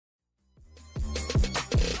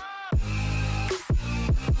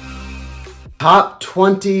Top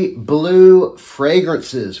 20 blue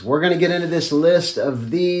fragrances. We're going to get into this list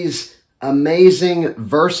of these amazing,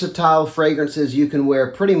 versatile fragrances you can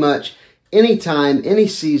wear pretty much anytime, any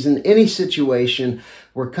season, any situation.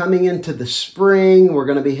 We're coming into the spring. We're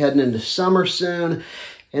going to be heading into summer soon.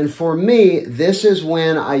 And for me, this is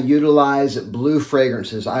when I utilize blue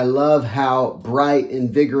fragrances. I love how bright,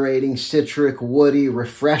 invigorating, citric, woody,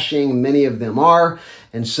 refreshing many of them are.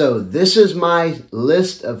 And so this is my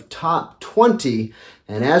list of top 20.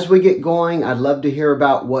 And as we get going, I'd love to hear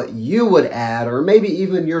about what you would add, or maybe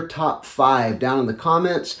even your top 5 down in the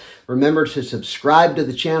comments. Remember to subscribe to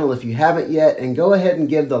the channel if you haven't yet, and go ahead and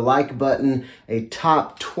give the like button a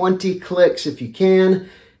top 20 clicks if you can,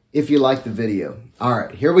 if you like the video. All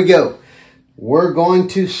right, here we go. We're going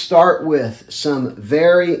to start with some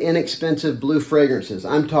very inexpensive blue fragrances.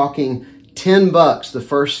 I'm talking 10 bucks the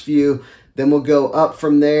first few. Then we'll go up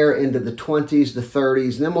from there into the 20s, the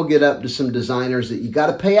 30s, and then we'll get up to some designers that you got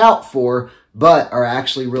to pay out for, but are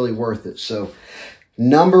actually really worth it. So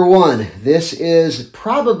number 1, this is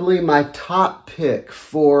probably my top pick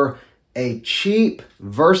for a cheap,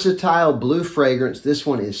 versatile blue fragrance. This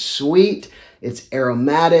one is sweet. It's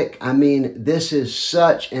aromatic. I mean, this is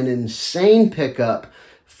such an insane pickup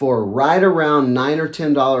for right around $9 or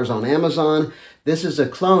 $10 on Amazon. This is a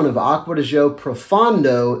clone of Acqua di Gio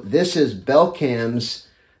Profondo. This is Belcam's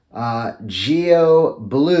Geo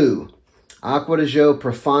Blue. Acqua di Gio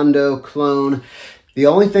Profondo clone. The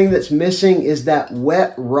only thing that's missing is that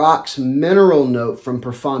Wet Rocks mineral note from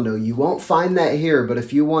Profondo. You won't find that here, but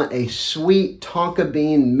if you want a sweet tonka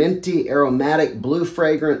bean, minty, aromatic blue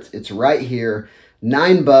fragrance, it's right here.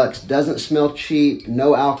 9 bucks, doesn't smell cheap,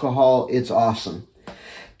 no alcohol, it's awesome.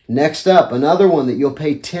 Next up, another one that you'll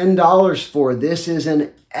pay $10 for. This is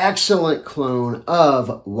an excellent clone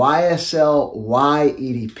of YSL Y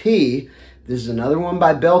EDP. This is another one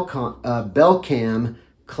by Belcam.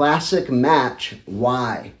 Classic Match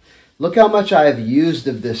Y. Look how much I have used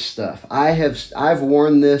of this stuff. I've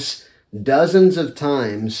worn this dozens of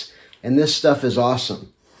times, and this stuff is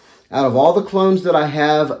awesome. Out of all the clones that I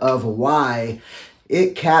have of Y,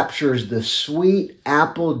 it captures the sweet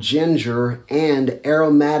apple ginger and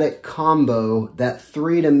aromatic combo, that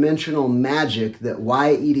 3-dimensional magic that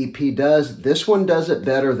Y EDP does. This one does it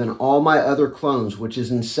better than all my other clones, which is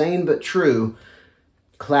insane but true.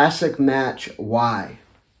 Classic Match Y.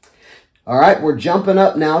 All right, we're jumping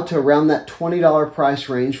up now to around that $20 price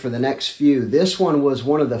range for the next few. This one was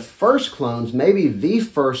one of the first clones, maybe the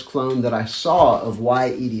first clone that I saw of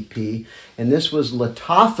Y EDP, and this was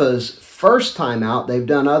Lattafa's first time out. They've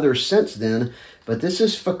done others since then, but this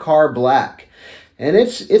is Fakar Black. And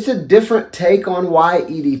it's a different take on Y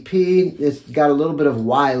EDP. It's got a little bit of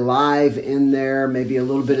Y Live in there, maybe a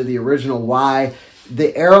little bit of the original Y.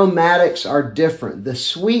 The aromatics are different. The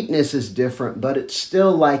sweetness is different, but it's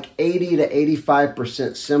still like 80 to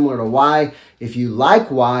 85% similar to Y. If you like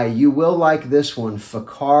Y, you will like this one,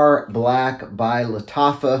 Fakar Black by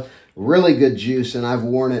Lattafa. Really good juice, and I've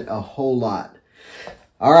worn it a whole lot.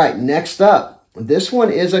 All right, next up. This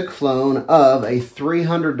one is a clone of a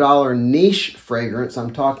 $300 niche fragrance.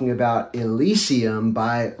 I'm talking about Elysium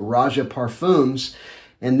by Raja Parfums.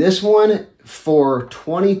 And this one, for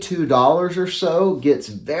 $22 or so, gets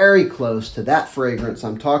very close to that fragrance.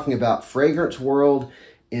 I'm talking about Fragrance World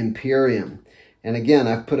Imperium. And again,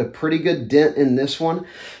 I've put a pretty good dent in this one.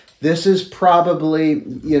 This is probably,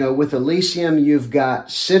 you know, with Elysium, you've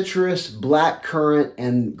got citrus, blackcurrant,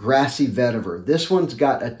 and grassy vetiver. This one's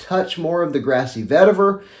got a touch more of the grassy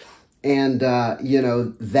vetiver. And, you know,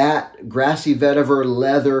 that grassy vetiver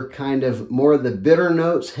leather, kind of more of the bitter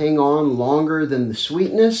notes hang on longer than the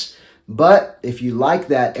sweetness. But if you like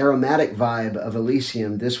that aromatic vibe of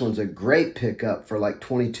Elysium, this one's a great pickup for like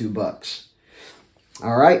 22 bucks.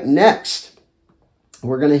 All right, next,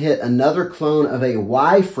 we're going to hit another clone of a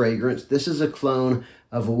Y fragrance. This is a clone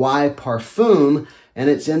of Y Parfum, and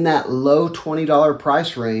it's in that low $20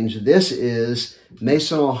 price range. This is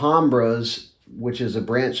Maison Alhambra's, which is a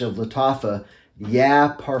branch of Lattafa,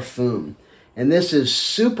 Ya Parfum. And this is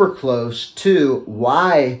super close to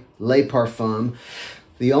Y Le Parfum.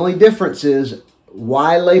 The only difference is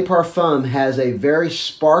Y Le Parfum has a very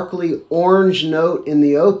sparkly orange note in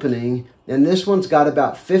the opening, and this one's got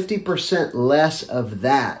about 50% less of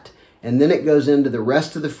that. And then it goes into the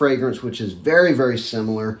rest of the fragrance, which is very, very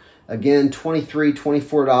similar. Again, $23,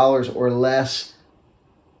 $24 or less.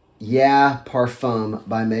 Ya Parfum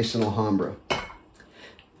by Maison Alhambra.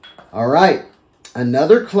 All right,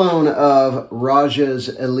 another clone of Raja's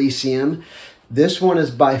Elysium. This one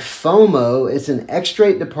is by FOMO. It's an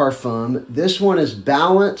extrait de parfum. This one is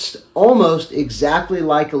balanced almost exactly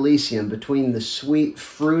like Elysium between the sweet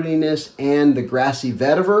fruitiness and the grassy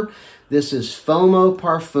vetiver. This is FOMO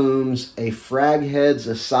Parfums, a Fraghead's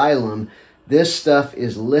Asylum. This stuff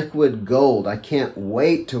is liquid gold. I can't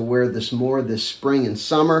wait to wear this more this spring and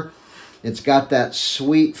summer. It's got that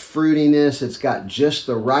sweet fruitiness. It's got just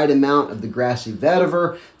the right amount of the grassy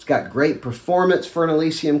vetiver. It's got great performance for an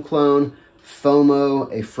Elysium clone.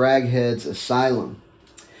 FOMO, a Fraghead's Asylum.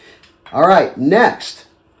 All right, next.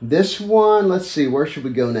 This one, let's see, where should we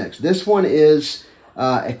go next? This one is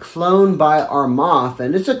a clone by Armaf,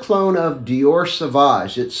 and it's a clone of Dior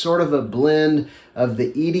Sauvage. It's sort of a blend of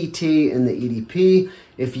the EDT and the EDP.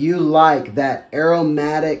 If you like that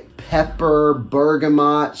aromatic pepper,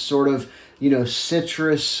 bergamot, sort of,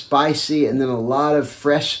 citrus, spicy, and then a lot of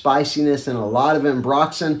fresh spiciness and a lot of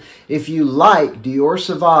ambroxan. If you like Dior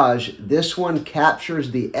Sauvage, this one captures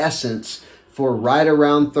the essence for right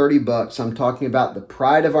around 30 bucks. I'm talking about the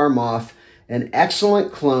Pride of Armaf, an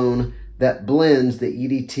excellent clone that blends the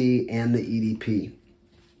EDT and the EDP.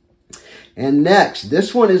 And next,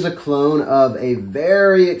 this one is a clone of a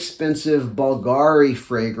very expensive Bulgari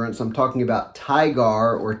fragrance. I'm talking about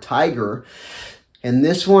Tigar or Tiger. And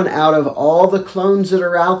this one, out of all the clones that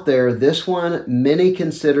are out there, this one many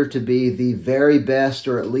consider to be the very best,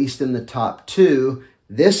 or at least in the top 2.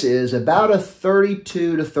 This is about a $32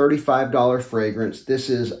 to $35 fragrance.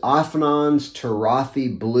 This is Afnan's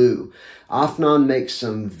Tarathi Blue. Afnan makes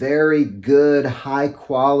some very good, high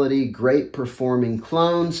quality, great performing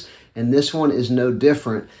clones, and this one is no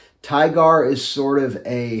different. Tigar is sort of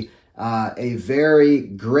a very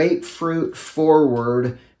grapefruit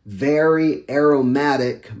forward, very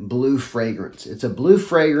aromatic blue fragrance. It's a blue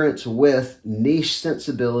fragrance with niche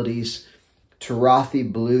sensibilities.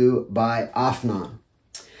 Tarathi Blue by Afnan.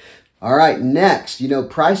 All right, next,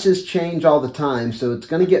 prices change all the time, so it's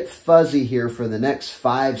going to get fuzzy here for the next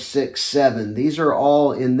 5, 6, 7. These are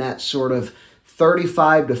all in that sort of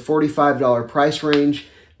 $35 to $45 price range.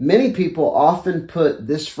 Many people often put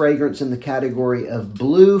this fragrance in the category of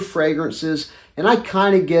blue fragrances, and I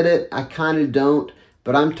kind of get it, I kind of don't,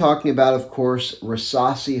 but I'm talking about, of course,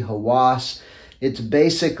 Rasasi Hawass. It's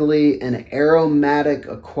basically an aromatic,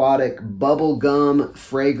 aquatic, bubblegum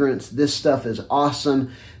fragrance. This stuff is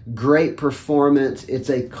awesome. Great performance. It's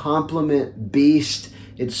a compliment beast.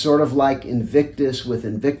 It's sort of like Invictus with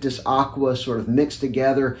Invictus Aqua sort of mixed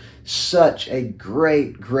together. Such a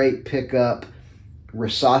great, great pickup.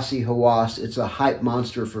 Rasasi Hawass. It's a hype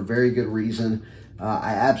monster for very good reason.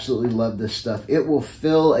 I absolutely love this stuff. It will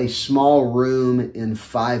fill a small room in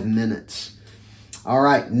 5 minutes. All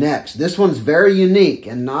right, next. This one's very unique,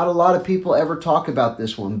 and not a lot of people ever talk about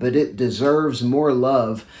this one, but it deserves more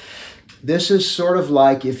love. This is sort of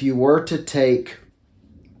like if you were to take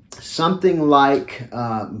something like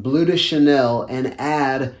Bleu de Chanel and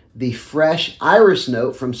add the fresh iris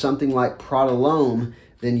note from something like Prada L'Homme,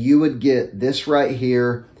 then you would get this right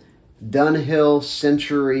here, Dunhill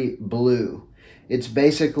Century Blue. It's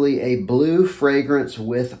basically a blue fragrance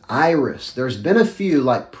with iris. There's been a few,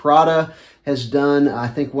 like Prada has done, I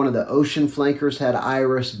think one of the Ocean Flankers had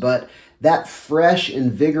iris, but that fresh,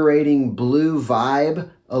 invigorating blue vibe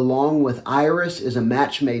along with iris is a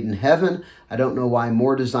match made in heaven. I don't know why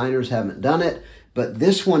more designers haven't done it, but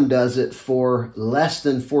this one does it for less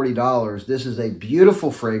than $40. This is a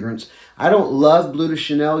beautiful fragrance. I don't love Bleu de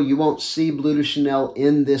Chanel. You won't see Bleu de Chanel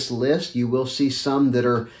in this list. You will see some that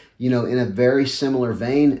are, in a very similar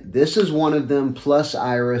vein. This is one of them, plus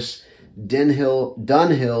iris,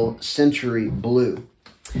 Dunhill Century Blue.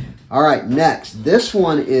 All right, next. This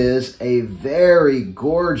one is a very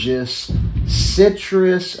gorgeous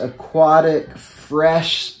citrus, aquatic,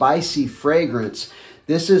 fresh, spicy fragrance.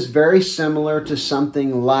 This is very similar to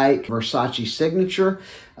something like Versace Signature.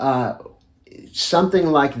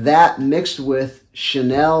 Something like that mixed with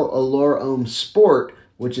Chanel Allure Homme Sport,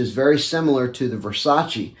 which is very similar to the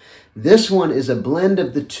Versace. This one is a blend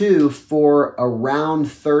of the two for around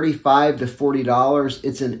 $35 to $40.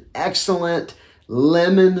 It's an excellent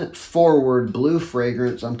lemon-forward blue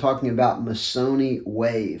fragrance. I'm talking about Missoni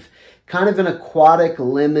Wave. Kind of an aquatic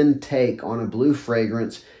lemon take on a blue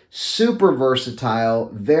fragrance. Super versatile,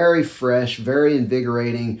 very fresh, very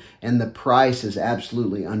invigorating, and the price is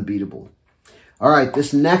absolutely unbeatable. All right,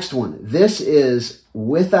 this next one. This is,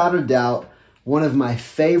 without a doubt, one of my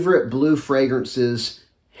favorite blue fragrances,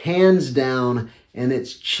 hands down, and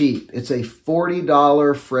it's cheap. It's a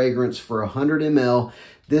 $40 fragrance for 100 ml.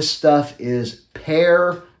 This stuff is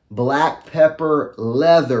pear, black pepper,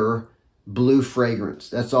 leather, blue fragrance.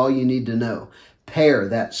 That's all you need to know. Pear,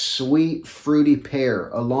 that sweet, fruity pear,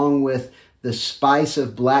 along with the spice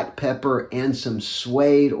of black pepper, and some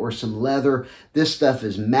suede or some leather. This stuff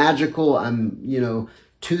is magical. I'm,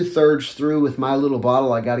 2/3 through with my little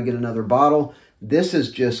bottle. I got to get another bottle. This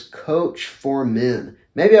is just Coach for Men.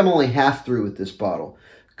 Maybe I'm only half through with this bottle.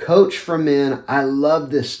 Coach for Men. I love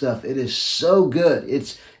this stuff. It is so good.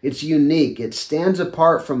 It's unique. It stands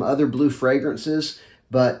apart from other blue fragrances,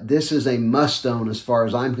 but this is a must-own as far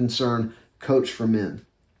as I'm concerned. Coach for Men.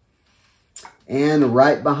 And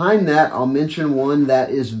right behind that, I'll mention one that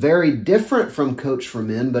is very different from Coach for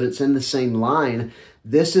Men, but it's in the same line.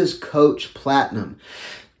 This is Coach Platinum.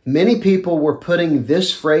 Many people were putting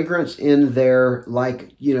this fragrance in their,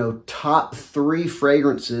 top 3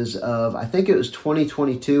 fragrances of, I think it was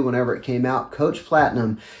 2022 whenever it came out. Coach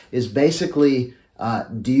Platinum is basically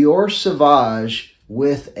Dior Sauvage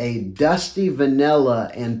with a dusty vanilla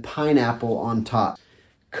and pineapple on top.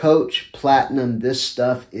 Coach Platinum, this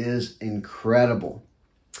stuff is incredible.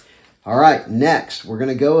 All right, next, we're going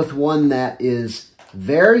to go with one that is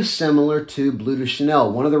very similar to Bleu de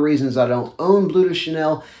Chanel. One of the reasons I don't own Bleu de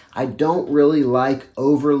Chanel, I don't really like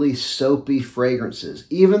overly soapy fragrances.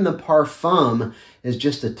 Even the Parfum is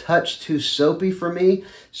just a touch too soapy for me.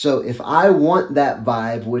 So if I want that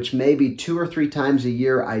vibe, which maybe 2 or 3 times a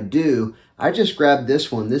year I do, I just grab this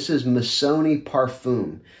one. This is Missoni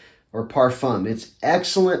Parfum. It's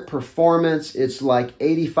excellent performance. It's like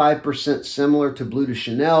 85% similar to Bleu de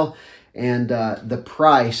Chanel, and the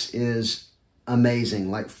price is amazing,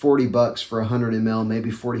 like $40 for 100 ml, maybe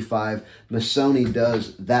 45. Missoni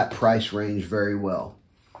does that price range very well.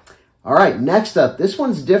 All right, next up, this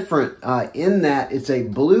one's different in that it's a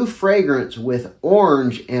blue fragrance with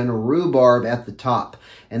orange and rhubarb at the top.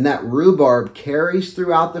 And that rhubarb carries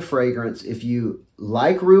throughout the fragrance. If you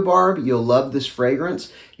like rhubarb, you'll love this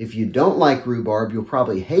fragrance. If you don't like rhubarb, you'll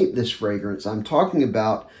probably hate this fragrance. I'm talking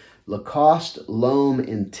about Lacoste L'Homme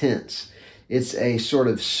Intense. It's a sort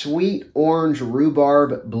of sweet orange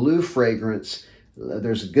rhubarb blue fragrance.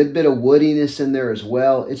 There's a good bit of woodiness in there as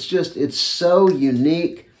well. It's so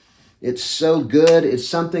unique. It's so good. It's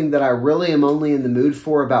something that I really am only in the mood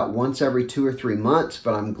for about once every 2 or 3 months,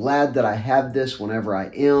 but I'm glad that I have this whenever I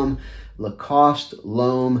am. Lacoste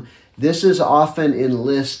L'Homme. This is often in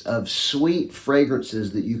lists of sweet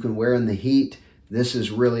fragrances that you can wear in the heat. This is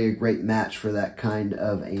really a great match for that kind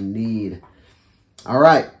of a need. All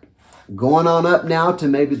right, going on up now to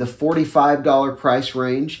maybe the $45 price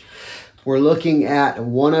range. We're looking at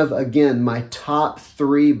one of, again, my top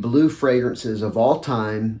 3 blue fragrances of all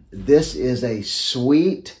time. This is a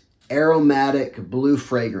sweet, aromatic blue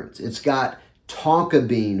fragrance. It's got tonka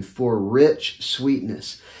bean for rich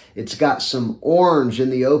sweetness. It's got some orange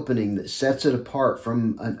in the opening that sets it apart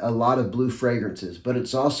from a lot of blue fragrances. But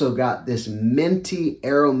it's also got this minty,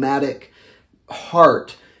 aromatic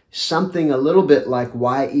heart, something a little bit like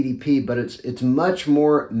YEDP, but it's much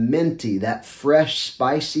more minty, that fresh,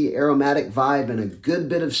 spicy, aromatic vibe, and a good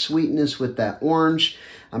bit of sweetness with that orange.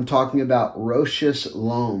 I'm talking about Rochus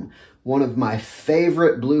L'Homme, one of my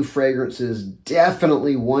favorite blue fragrances,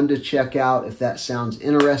 definitely one to check out if that sounds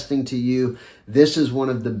interesting to you. This is one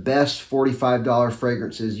of the best $45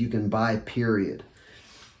 fragrances you can buy, period.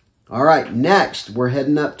 All right, next, we're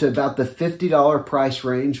heading up to about the $50 price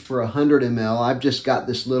range for 100 ml. I've just got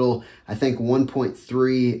this little, I think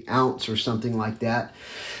 1.3 ounce or something like that.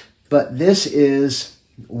 But this is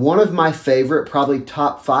one of my favorite, probably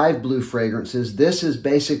top 5 blue fragrances. This is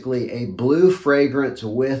basically a blue fragrance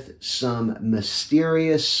with some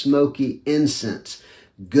mysterious smoky incense.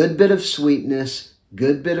 Good bit of sweetness,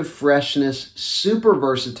 good bit of freshness, super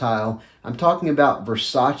versatile. I'm talking about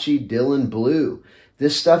Versace Dylan Blue.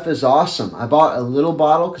 This stuff is awesome. I bought a little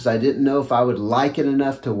bottle because I didn't know if I would like it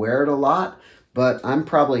enough to wear it a lot, but I'm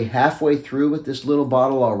probably halfway through with this little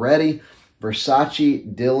bottle already.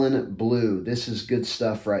 Versace Dylan Blue. This is good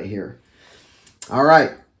stuff right here. All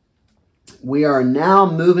right. We are now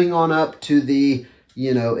moving on up to the,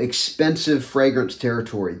 expensive fragrance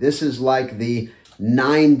territory. This is like the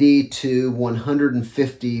 $90 to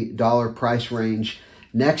 $150 price range.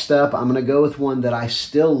 Next up, I'm going to go with one that I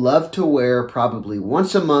still love to wear probably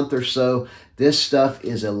once a month or so. This stuff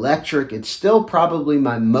is electric. It's still probably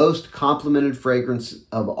my most complimented fragrance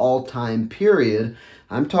of all time, period.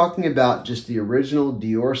 I'm talking about just the original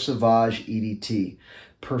Dior Sauvage EDT.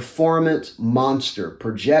 Performance monster,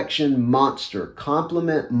 projection monster,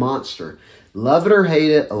 compliment monster. Love it or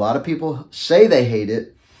hate it. A lot of people say they hate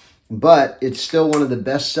it, but it's still one of the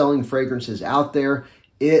best-selling fragrances out there.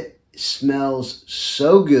 It smells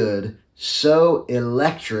so good, so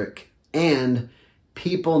electric, and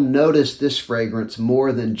people notice this fragrance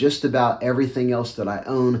more than just about everything else that I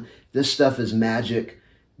own. This stuff is magic.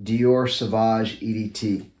 Dior Sauvage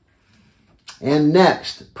EDT. And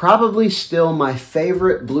next, probably still my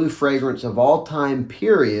favorite blue fragrance of all time,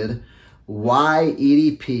 period,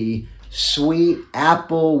 YEDP. Sweet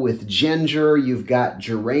apple with ginger. You've got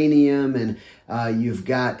geranium, and you've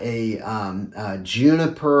got a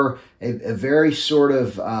juniper, a very sort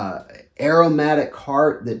of aromatic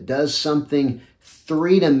heart that does something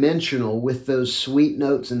three-dimensional with those sweet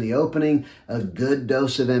notes in the opening, a good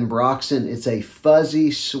dose of ambroxan. It's a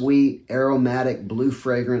fuzzy, sweet, aromatic blue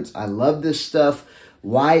fragrance. I love this stuff.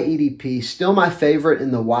 YEDP, still my favorite in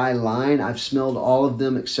the Y line. I've smelled all of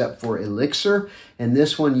them except for Elixir, and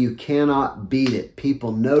this one, you cannot beat it.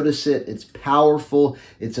 People notice it. It's powerful.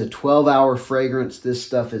 It's a 12-hour fragrance. This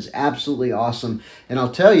stuff is absolutely awesome. And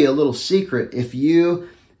I'll tell you a little secret. If you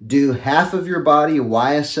do half of your body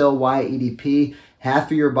YSL YEDP,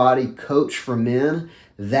 half of your body Coach for Men,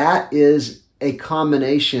 that is a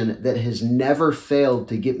combination that has never failed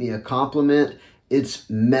to get me a compliment. It's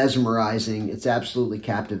mesmerizing. It's absolutely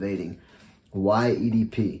captivating.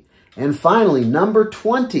 YEDP. And finally, number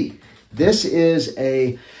 20. This is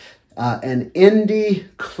an indie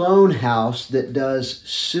clone house that does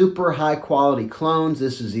super high quality clones.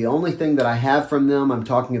 This is the only thing that I have from them. I'm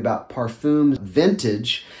talking about Parfums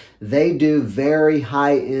Vintage. They do very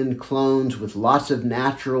high-end clones with lots of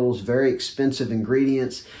naturals, very expensive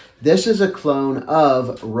ingredients. This is a clone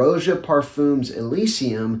of Roja Parfums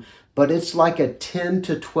Elysium, but it's like a 10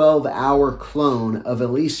 to 12 hour clone of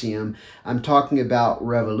Elysium. I'm talking about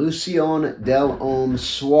Revolution del Homme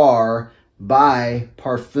Soir by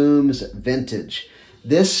Parfums Vintage.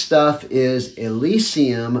 This stuff is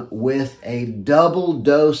Elysium with a double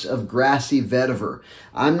dose of grassy vetiver.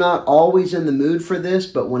 I'm not always in the mood for this,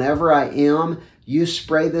 but whenever I am, you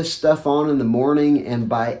spray this stuff on in the morning, and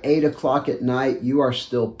by 8 o'clock at night, you are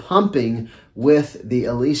still pumping with the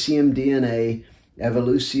Elysium DNA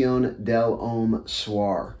Evolution del Homme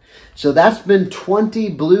Soir. So that's been 20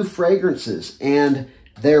 blue fragrances, and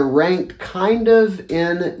they're ranked kind of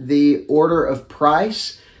in the order of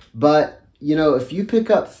price, but you know, if you pick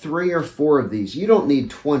up 3 or 4 of these, you don't need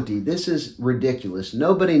 20. This is ridiculous.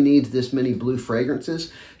 Nobody needs this many blue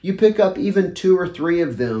fragrances. You pick up even 2 or 3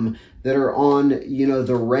 of them that are on, you know,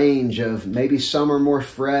 the range of maybe some are more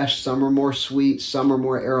fresh, some are more sweet, some are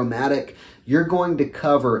more aromatic. You're going to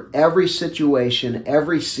cover every situation,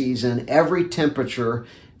 every season, every temperature,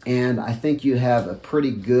 and I think you have a pretty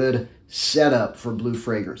good setup for blue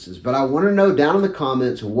fragrances. But I want to know down in the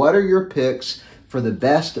comments, what are your picks for the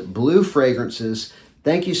best blue fragrances?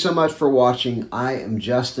 Thank you so much for watching. I am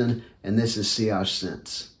Justin, and this is Sillage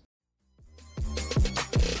Scents.